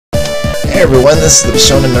Hey everyone, this is the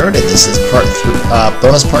Shonen Nerd, and this is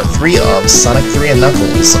bonus part 3 of Sonic 3 and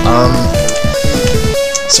Knuckles.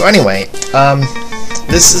 So anyway,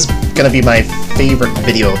 this is gonna be my favorite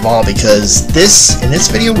video of all because in this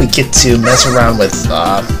video we get to mess around with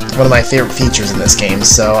one of my favorite features in this game.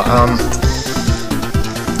 So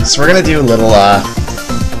we're gonna do a little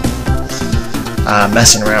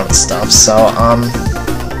messing around with stuff. So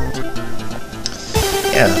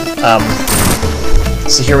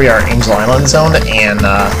so here we are, Angel Island Zone, and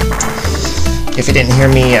if you didn't hear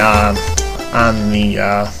me on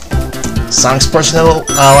the Sonic's portion of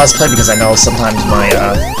the Let's Play, because I know sometimes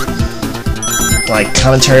my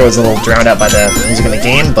commentary was a little drowned out by the music in the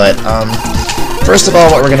game, but first of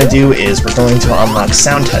all, what we're going to do is we're going to unlock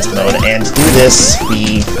Sound Test Mode, and to do this,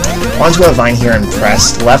 we want to a vine here and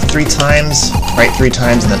press left 3 times, right 3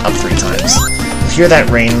 times, and then up 3 times. You'll hear that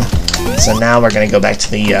ring, so now we're going to go back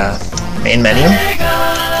to the main menu.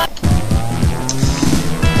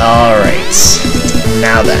 Alright,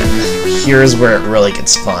 now then, here's where it really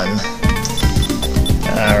gets fun.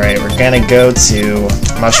 Alright, we're gonna go to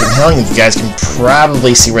Mushroom Hill, and you guys can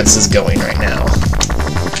probably see where this is going right now.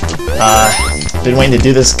 Been waiting to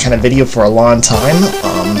do this kind of video for a long time,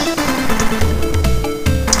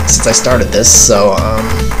 since I started this, so,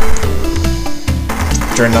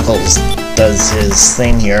 after Knuckles does his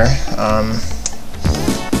thing here,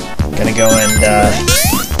 gonna go and,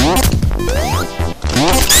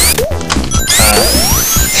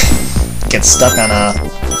 get stuck on a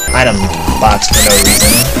item box for no reason.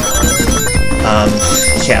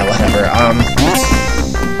 Yeah, whatever.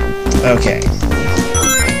 Okay.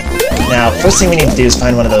 Now, first thing we need to do is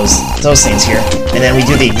find one of those things here, and then we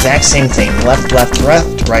do the exact same thing. Left, left,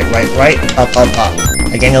 left, right, right, right, up, up, up.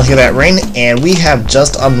 Again, you'll hear that ring, and we have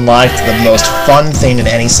just unlocked the most fun thing in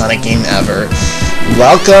any Sonic game ever.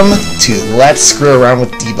 Welcome to Let's Screw Around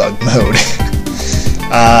with Debug mode.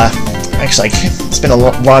 Actually, it's been a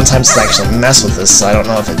long time since I actually messed with this, so I don't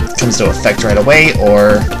know if it comes to effect right away,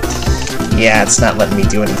 or... yeah, it's not letting me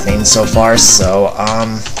do anything so far, so,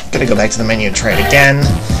 I'm gonna go back to the menu and try it again.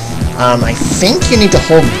 I think you need to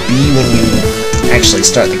hold B when you actually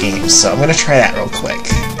start the game, so I'm gonna try that real quick.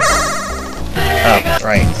 Oh,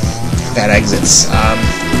 right. Bad exits.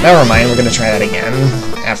 Never mind, we're gonna try that again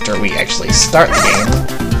after we actually start the game.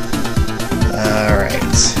 Alright.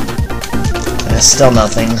 Still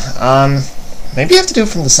nothing. Maybe you have to do it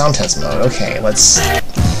from the sound test mode. Okay, let's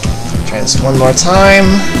try this one more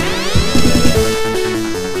time.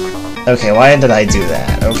 Okay, why did I do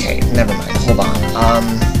that? Okay, never mind. Hold on.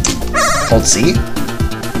 Hold C.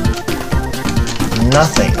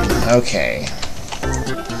 Nothing. Okay.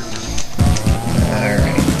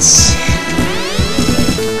 Alright.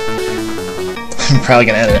 I'm probably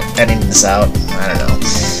gonna edit this out. I don't know.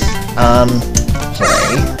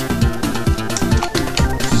 Play.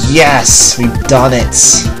 Yes! We've done it!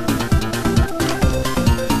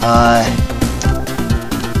 I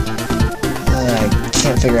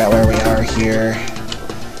can't figure out where we are here.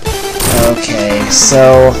 Okay,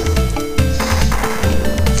 so...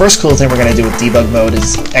 first cool thing we're gonna do with debug mode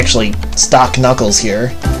is actually stock Knuckles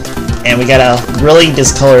here. And we got a really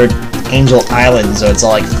discolored Angel Island, so it's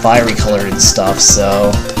all like fiery colored and stuff,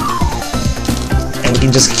 so... and we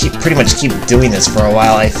can just pretty much keep doing this for a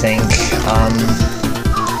while, I think.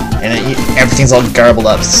 And everything's all garbled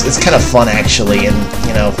up. It's kind of fun, actually, and,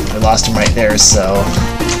 you know, we lost him right there, so...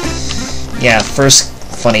 yeah, first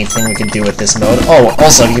funny thing we can do with this mode... oh,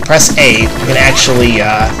 also, if you press A, you can actually,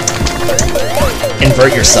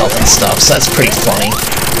 invert yourself and stuff, so that's pretty funny.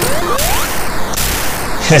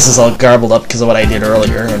 This is all garbled up because of what I did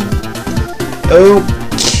earlier, and...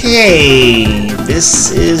 okay...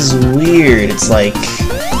 this is weird. It's like...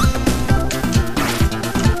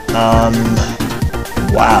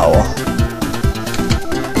 wow.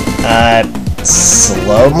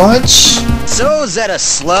 Slow much? So is that a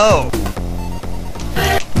slow?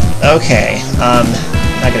 Okay, not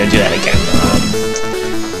gonna do that again.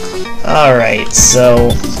 Alright,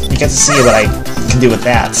 so you get to see what I can do with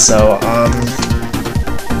that, so,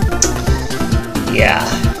 yeah.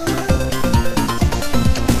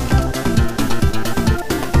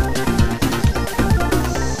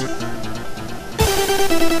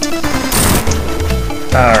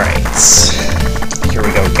 Alright, here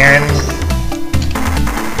we go again.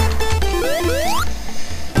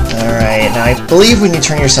 Alright, now I believe when you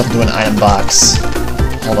turn yourself into an item box...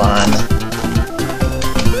 hold on.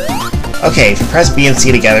 Okay, if you press B and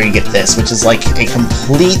C together, you get this, which is like a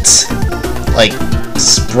complete, like,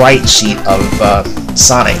 sprite sheet of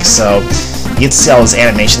Sonic, so you get to see all his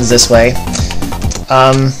animations this way.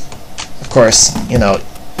 Of course, you know,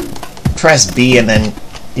 press B and then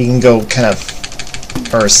you can go kind of,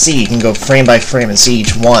 or C, you can go frame by frame and see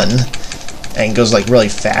each one, and it goes like really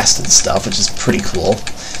fast and stuff, which is pretty cool.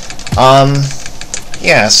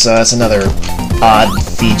 Yeah, so that's another odd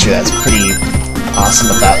feature that's pretty awesome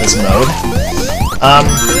about this mode.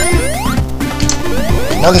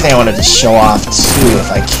 Another thing I wanted to show off too,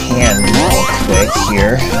 if I can, real quick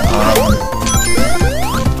here.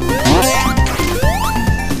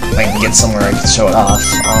 If I can get somewhere I can show it off.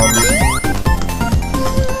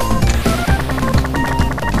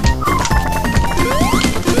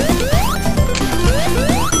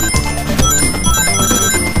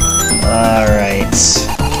 Alright.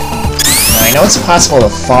 Now I know it's possible to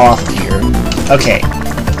fall off of here. Okay.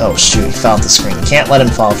 Oh shoot, he fell off the screen. You can't let him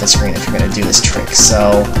fall off the screen if you're gonna do this trick,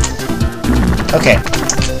 so... Okay.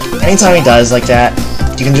 Anytime he does like that,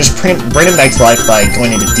 you can just bring him back to life by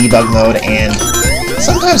going into debug mode, and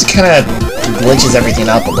sometimes it kinda glitches everything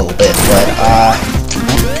up a little bit, but,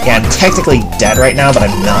 yeah, I'm technically dead right now, but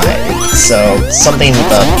I'm not. So, something with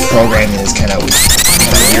the programming is kinda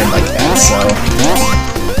weird like that, so...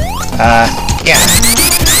 yeah.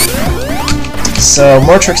 So,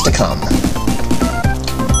 more tricks to come.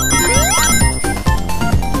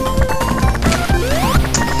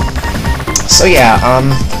 So yeah,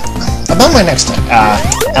 about my next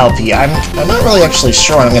LP, I'm not really actually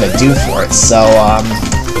sure what I'm gonna do for it, so,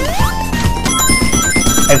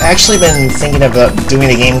 I've actually been thinking about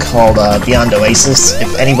doing a game called Beyond Oasis.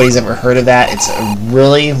 If anybody's ever heard of that, it's a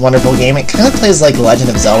really wonderful game. It kind of plays like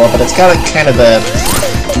Legend of Zelda, but it's got a kind of a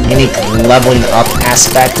unique leveling up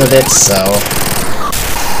aspect of it, so...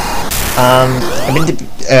 I've been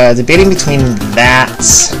debating between that,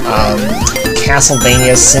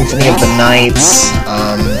 Castlevania Symphony of the Night,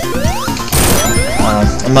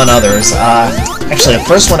 among others. Actually, the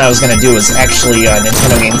first one I was going to do was actually a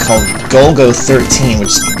Nintendo game called Golgo 13,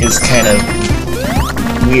 which is kind of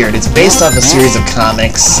weird. It's based off a series of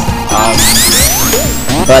comics,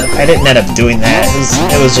 but I didn't end up doing that.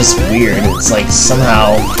 It was just weird. It's like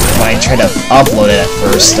somehow when I tried to upload it at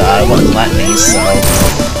first, it wouldn't let me, so...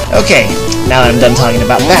 Okay, now that I'm done talking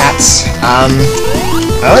about that,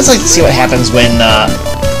 I always like to see what happens when,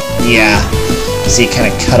 yeah, see it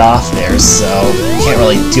kind of cut off there, so can't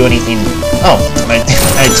really do anything. Oh,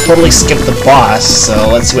 I totally skipped the boss,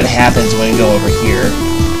 so let's see what happens when we go over here.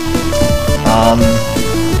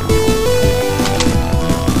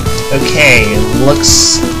 Okay,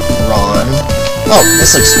 looks wrong. Oh,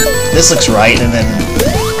 this looks right, and then,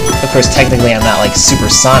 of course, technically I'm not like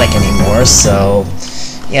supersonic anymore, so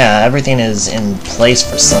yeah, everything is in place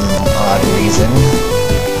for some odd reason.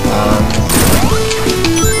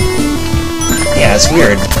 Yeah, it's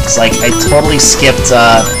weird. It's like I totally skipped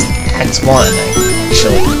Act 1.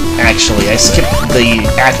 Actually, I skipped the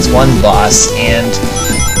Act 1 boss, and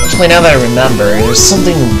actually now that I remember, there's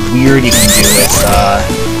something weird you can do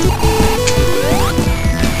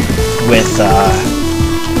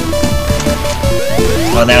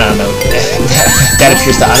well, now I don't know. That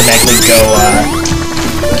appears to automatically go,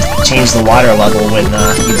 change the water level when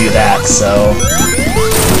you do that, so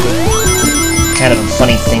kind of a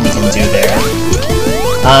funny thing you can do there.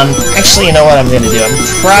 Actually, you know what I'm going to do? I'm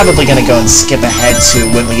probably going to go and skip ahead to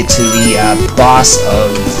when we get to the boss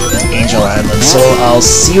of Angel Island, so I'll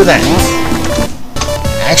see you then.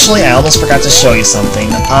 Actually, I almost forgot to show you something.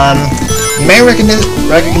 You may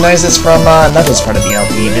recognize this from Knuckles' part of the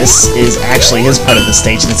LP. This is actually his part of the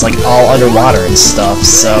stage, and it's like all underwater and stuff,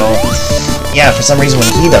 so... Yeah, for some reason when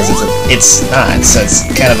he does it, it's not, so it's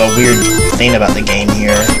kind of a weird thing about the game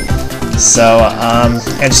here. So,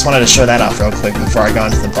 I just wanted to show that off real quick before I go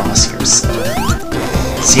into the boss here, so...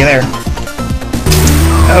 See you there.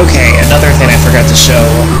 Okay, another thing I forgot to show.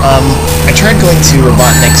 I tried going to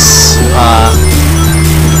Robotnik's,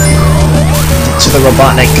 to the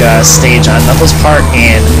Robotnik stage on Knuckles' part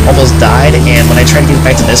and almost died, and when I tried to get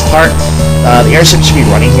back to this part, the airship should be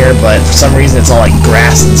running here, but for some reason it's all like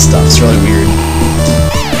grass and stuff. It's really weird.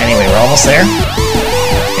 Anyway, we're almost there.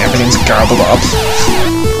 Yeah, everything's garbled up.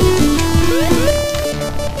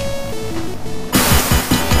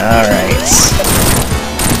 Alright.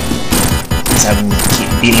 Let's have him keep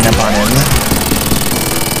beating up on him.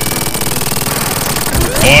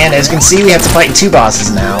 And as you can see, we have to fight two bosses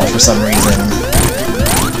now for some reason.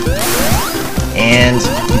 And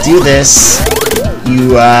you do this,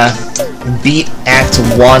 you beat Act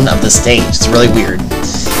 1 of the stage. It's really weird.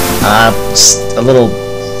 Just a little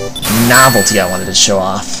novelty I wanted to show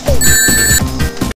off.